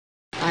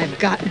I've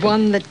got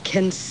one that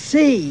can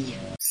see.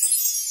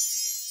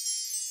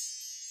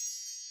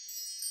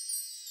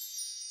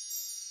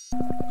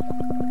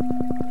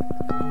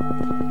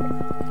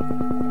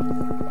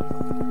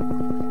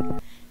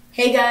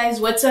 Hey guys,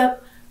 what's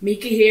up?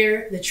 Mika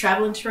here, the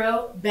Traveling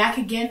Tarot, back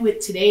again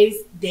with today's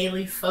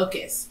daily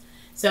focus.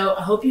 So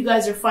I hope you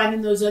guys are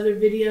finding those other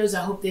videos.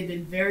 I hope they've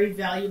been very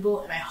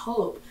valuable, and I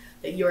hope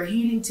that you're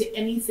heeding to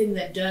anything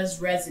that does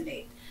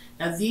resonate.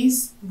 Now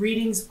these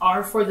readings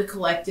are for the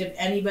collective,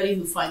 anybody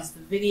who finds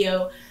the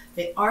video.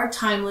 They are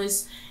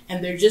timeless,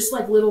 and they're just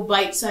like little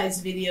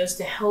bite-sized videos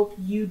to help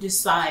you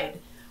decide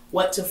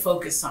what to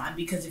focus on.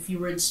 Because if you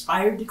were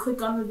inspired to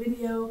click on the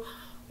video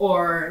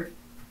or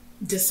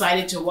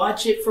decided to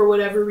watch it for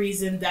whatever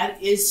reason,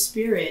 that is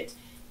spirit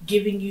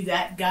giving you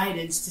that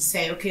guidance to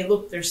say, okay,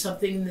 look, there's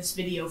something in this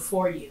video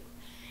for you.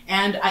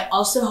 And I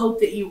also hope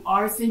that you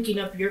are thinking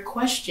up your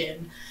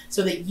question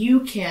so that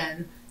you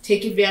can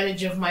take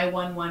advantage of my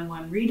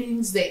 111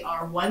 readings. They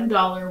are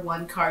 $1,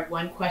 one card,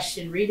 one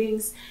question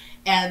readings,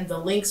 and the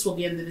links will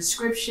be in the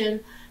description.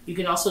 You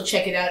can also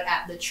check it out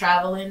at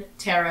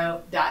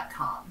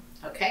thetravelingtarot.com.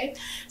 Okay,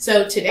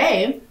 so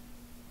today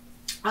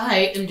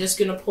I am just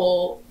going to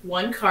pull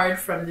one card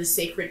from the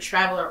Sacred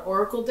Traveler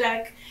Oracle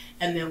deck,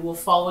 and then we'll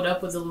follow it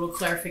up with a little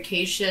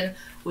clarification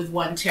with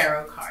one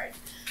tarot card.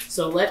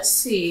 So let's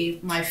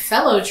see, my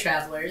fellow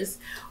travelers,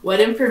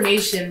 what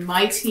information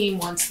my team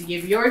wants to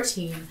give your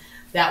team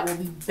that will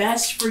be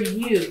best for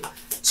you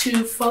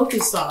to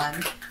focus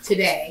on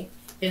today.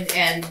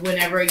 And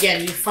whenever,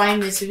 again, you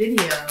find this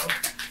video,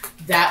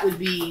 that would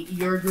be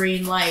your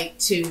green light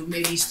to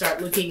maybe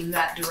start looking in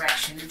that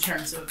direction in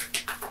terms of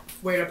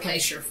where to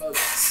place your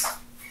focus.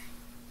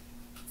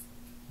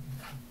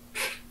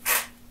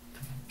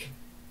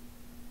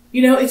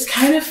 You know, it's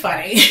kind of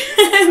funny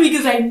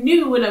because I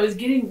knew when I was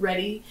getting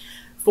ready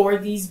for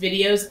these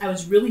videos, I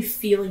was really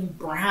feeling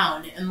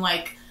brown and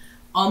like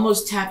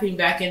almost tapping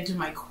back into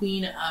my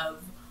Queen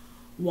of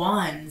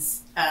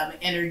Wands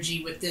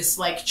energy with this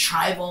like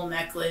tribal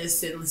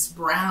necklace and this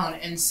brown.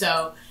 And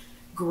so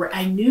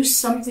I knew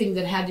something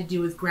that had to do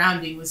with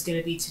grounding was going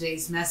to be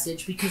today's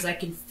message, because I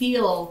can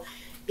feel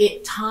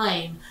it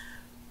time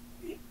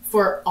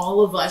for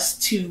all of us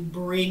to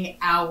bring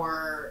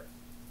our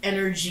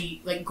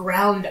energy, like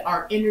ground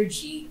our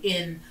energy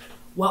in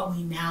what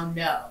we now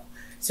know.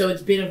 So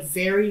it's been a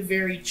very,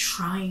 very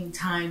trying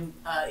time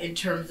in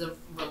terms of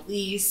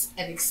release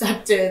and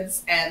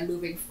acceptance and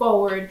moving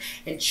forward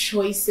and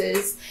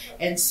choices.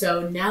 And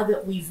so now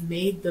that we've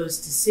made those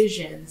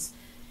decisions,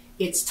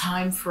 it's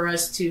time for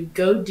us to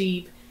go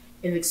deep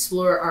and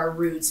explore our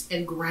roots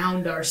and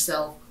ground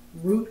ourselves,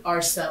 root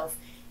ourselves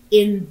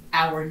in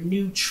our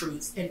new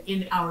truth and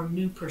in our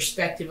new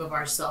perspective of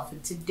ourselves.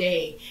 And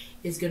today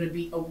is going to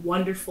be a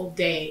wonderful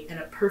day and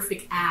a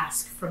perfect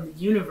ask from the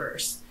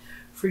universe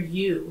for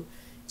you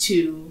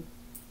to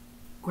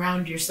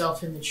ground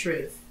yourself in the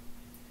truth.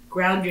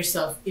 Ground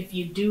yourself. If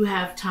you do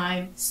have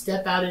time,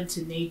 step out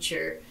into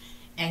nature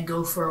and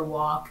go for a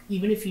walk.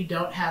 Even if you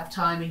don't have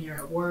time and you're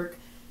at work,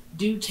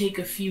 do take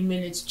a few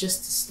minutes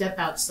just to step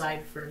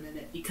outside for a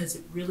minute, because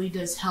it really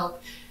does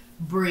help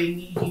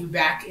bring you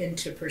back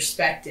into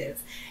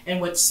perspective. And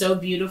what's so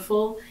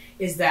beautiful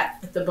is that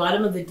at the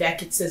bottom of the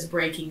deck it says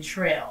breaking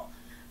trail.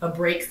 A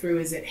breakthrough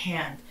is at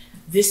hand.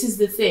 This is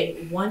the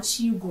thing. Once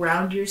you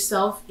ground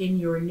yourself in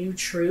your new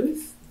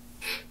truth,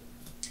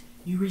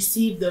 you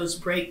receive those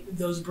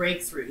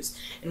breakthroughs.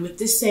 And with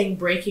this saying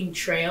breaking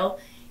trail,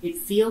 it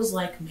feels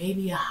like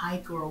maybe a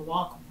hike or a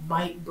walk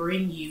might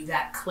bring you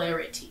that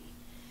clarity.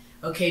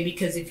 Okay,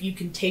 because if you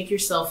can take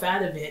yourself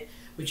out of it,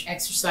 which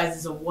exercise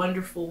is a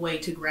wonderful way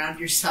to ground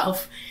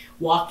yourself,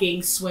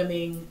 walking,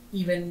 swimming,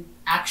 even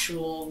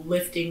actual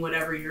lifting,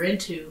 whatever you're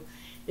into,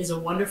 is a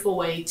wonderful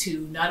way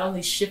to not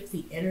only shift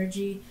the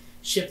energy,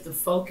 shift the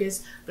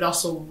focus, but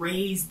also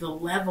raise the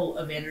level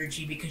of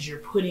energy, because you're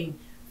putting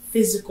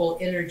physical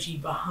energy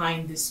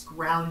behind this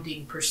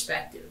grounding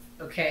perspective,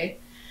 okay?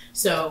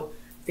 So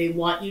they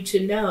want you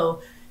to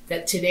know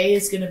that today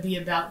is going to be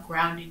about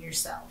grounding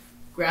yourself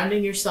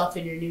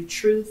in your new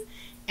truth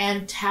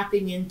and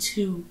tapping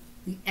into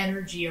the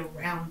energy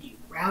around you.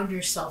 Ground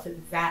yourself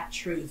in that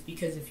truth,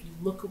 because if you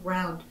look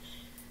around,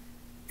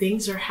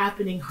 things are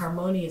happening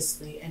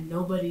harmoniously and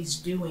nobody's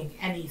doing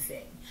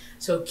anything.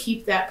 So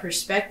keep that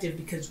perspective,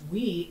 because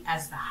we,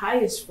 as the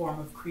highest form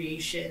of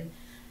creation,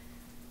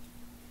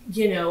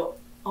 you know,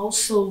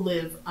 also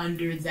live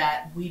under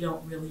that we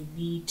don't really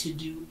need to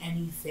do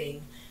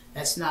anything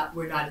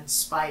we're not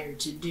inspired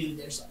to do.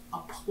 There's a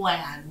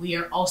plan. We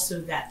are also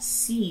that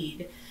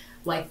seed,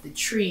 like the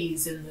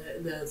trees and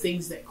the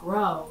things that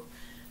grow,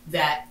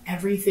 that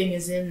everything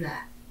is in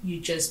that.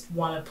 You just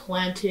want to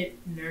plant it,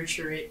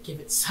 nurture it, give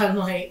it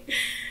sunlight,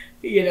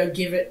 you know,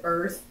 give it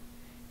earth,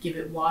 give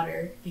it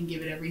water, and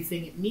give it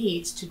everything it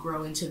needs to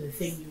grow into the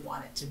thing you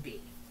want it to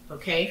be.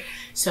 Okay?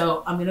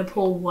 So I'm going to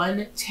pull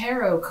one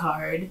tarot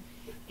card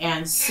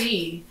and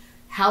see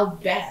how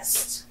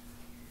best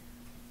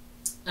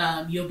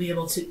you'll be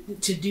able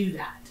to do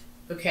that.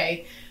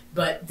 Okay?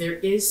 but there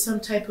is some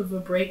type of a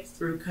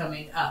breakthrough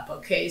coming up,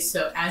 okay?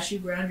 So as you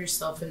ground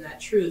yourself in that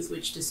truth,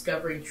 which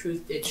discovering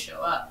truth did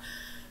show up,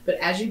 but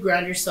as you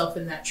ground yourself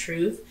in that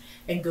truth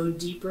and go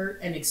deeper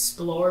and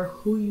explore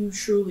who you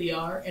truly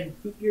are and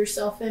root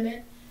yourself in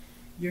it,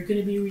 you're going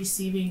to be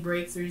receiving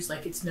breakthroughs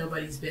like it's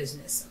nobody's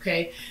business,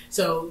 okay?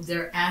 So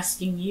they're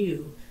asking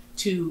you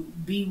to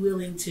be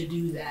willing to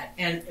do that.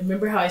 And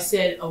remember how I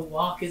said a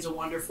walk is a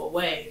wonderful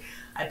way?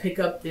 I pick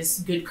up this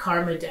good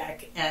karma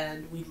deck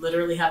and we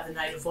literally have the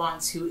Knight of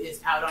Wands who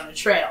is out on a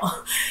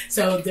trail.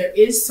 So there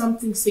is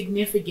something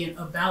significant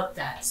about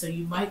that. So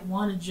you might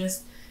want to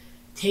just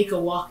take a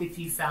walk if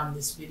you found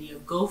this video.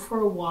 Go for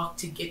a walk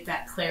to get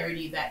that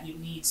clarity that you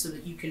need so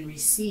that you can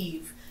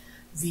receive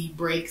the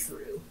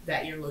breakthrough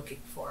that you're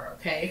looking for,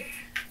 okay?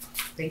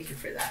 Thank you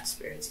for that,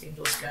 spirits,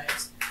 angels,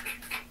 guides.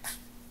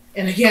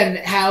 And again,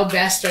 how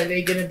best are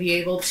they going to be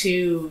able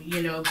to,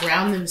 you know,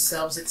 ground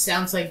themselves? It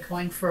sounds like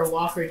going for a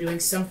walk or doing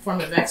some form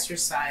of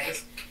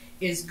exercise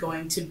is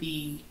going to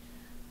be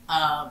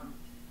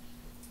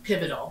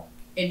pivotal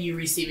in you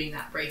receiving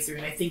that breakthrough.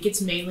 And I think it's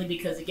mainly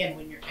because, again,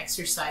 when you're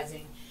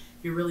exercising,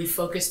 you're really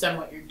focused on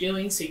what you're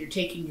doing, so you're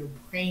taking your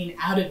brain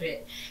out of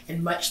it.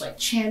 And much like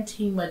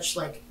chanting, much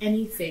like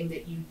anything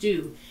that you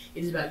do,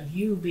 it is about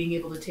you being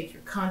able to take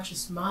your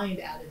conscious mind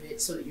out of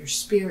it so that your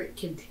spirit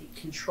can take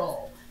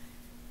control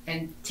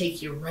and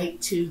take you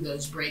right to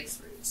those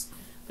breakthroughs.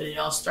 But it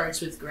all starts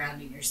with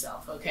grounding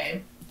yourself,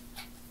 okay?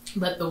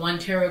 But the one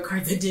tarot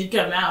card that did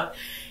come out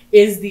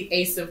is the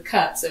Ace of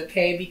Cups,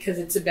 okay? Because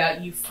it's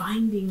about you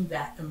finding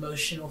that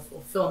emotional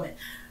fulfillment,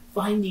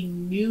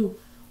 finding new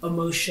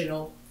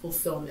emotional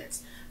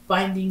fulfillments,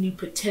 finding new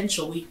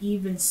potential. We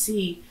even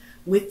see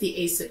with the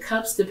Ace of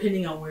Cups,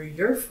 depending on where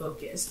you're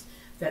focused,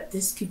 that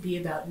this could be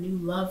about new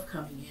love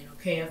coming in,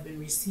 okay? I've been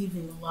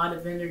receiving a lot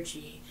of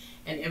energy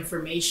and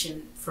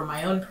information from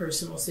my own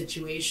personal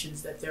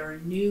situations that there are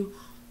new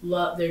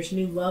love, there's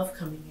new love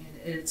coming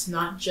in, and it's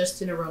not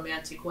just in a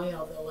romantic way,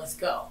 although let's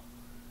go.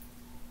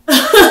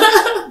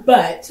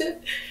 But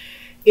it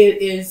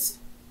is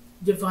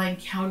divine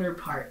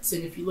counterparts.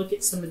 And if you look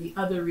at some of the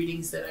other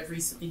readings that I've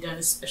recently done,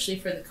 especially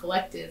for the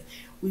collective,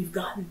 we've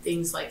gotten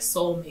things like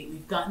soulmate,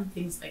 we've gotten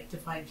things like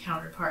divine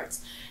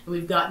counterparts, and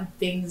we've gotten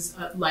things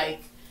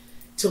like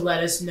to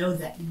let us know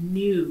that the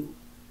new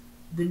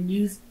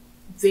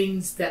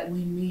things that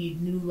we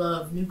need, new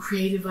love, new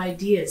creative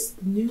ideas,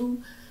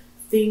 new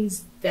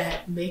things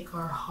that make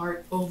our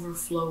heart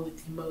overflow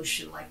with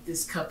emotion, like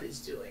this cup is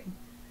doing.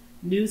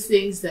 New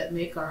things that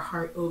make our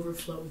heart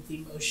overflow with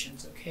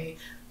emotions, okay?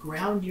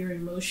 Ground your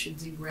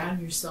emotions and ground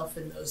yourself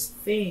in those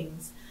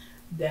things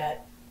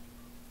that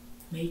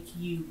make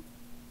you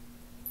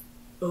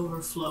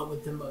overflow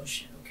with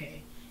emotion,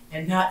 okay?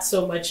 And not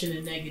so much in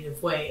a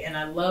negative way. And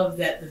I love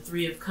that the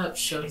Three of Cups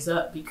shows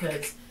up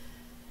because,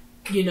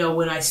 you know,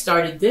 when I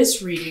started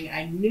this reading,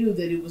 I knew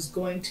that it was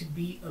going to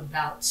be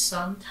about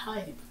some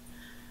type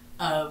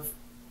of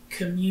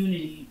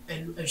community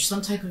and or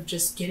some type of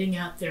just getting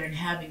out there and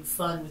having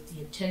fun with the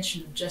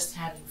intention of just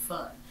having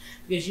fun.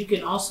 Because you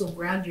can also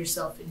ground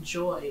yourself in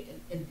joy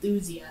and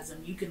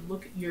enthusiasm. You can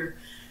look at your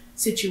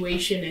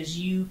situation as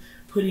you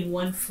putting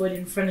one foot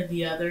in front of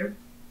the other,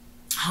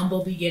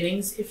 humble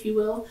beginnings, if you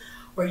will,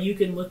 or you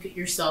can look at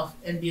yourself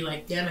and be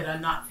like, damn it,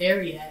 I'm not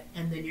there yet,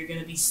 and then you're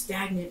going to be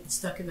stagnant and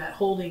stuck in that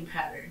holding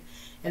pattern.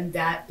 And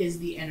that is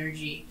the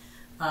energy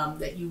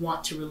that you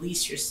want to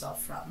release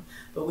yourself from.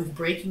 But with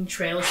breaking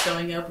trail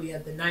showing up, we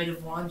have the Knight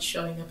of Wands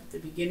showing up at the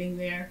beginning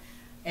there,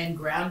 and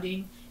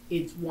grounding,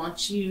 it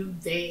wants you,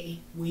 they,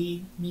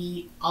 we,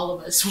 me, all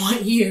of us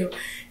want you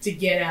to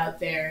get out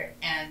there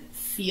and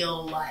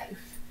feel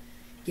life.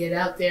 Get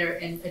out there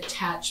and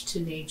attach to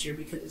nature,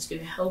 because it's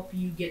going to help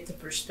you get the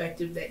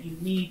perspective that you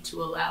need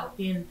to allow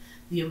in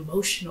the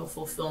emotional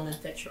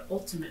fulfillment that you're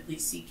ultimately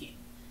seeking.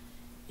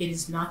 It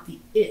is not the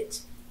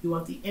it. You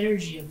want the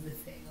energy of the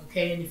thing,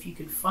 okay? And if you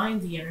can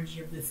find the energy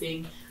of the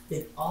thing,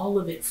 then all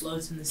of it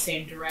flows in the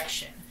same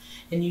direction.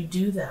 And you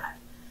do that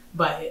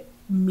by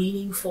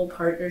meaningful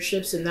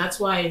partnerships, and that's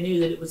why I knew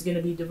that it was going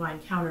to be divine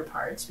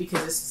counterparts,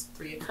 because this is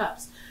Three of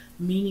Cups.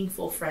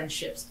 Meaningful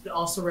friendships. It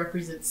also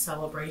represents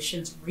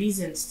celebrations,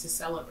 reasons to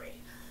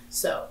celebrate.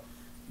 So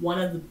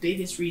one of the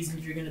biggest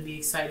reasons you're going to be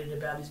excited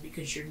about is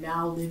because you're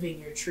now living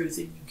your truth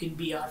and you can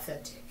be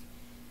authentic.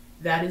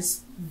 That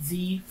is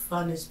the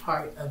funnest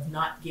part of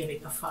not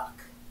giving a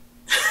fuck.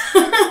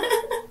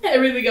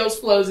 Everything else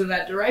flows in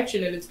that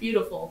direction and it's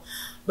beautiful,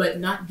 but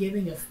not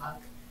giving a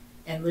fuck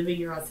and living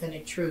your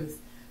authentic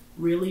truth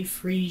really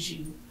frees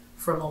you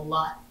from a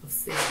lot of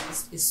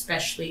things,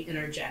 especially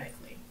energetically.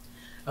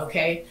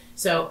 Okay,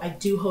 so I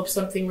do hope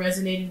something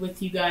resonated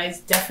with you guys.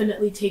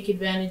 Definitely take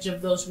advantage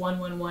of those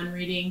 111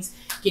 readings.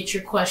 Get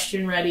your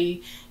question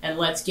ready and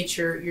let's get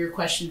your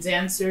questions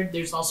answered.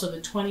 There's also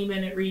the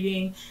 20-minute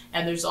reading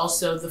and there's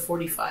also the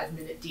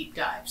 45-minute deep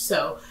dive.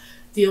 So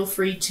feel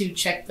free to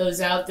check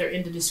those out. They're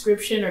in the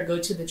description, or go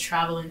to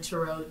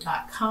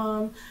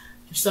thetravelintarot.com.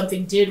 If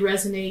something did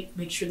resonate,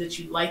 make sure that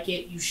you like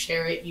it, you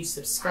share it, you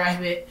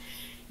subscribe it.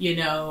 You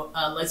know,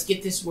 let's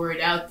get this word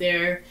out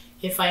there.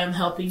 If I am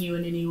helping you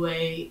in any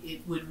way,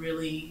 it would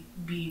really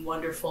be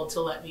wonderful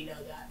to let me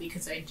know that,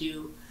 because I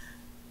do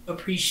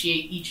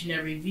appreciate each and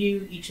every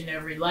view, each and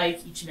every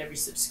like, each and every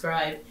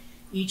subscribe,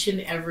 each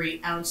and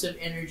every ounce of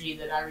energy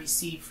that I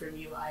receive from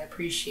you. I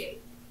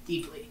appreciate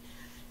deeply.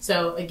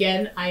 So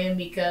again, I am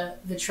Mika,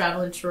 the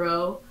Traveling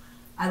Tarot.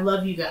 I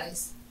love you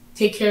guys.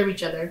 Take care of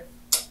each other.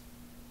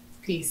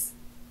 Peace.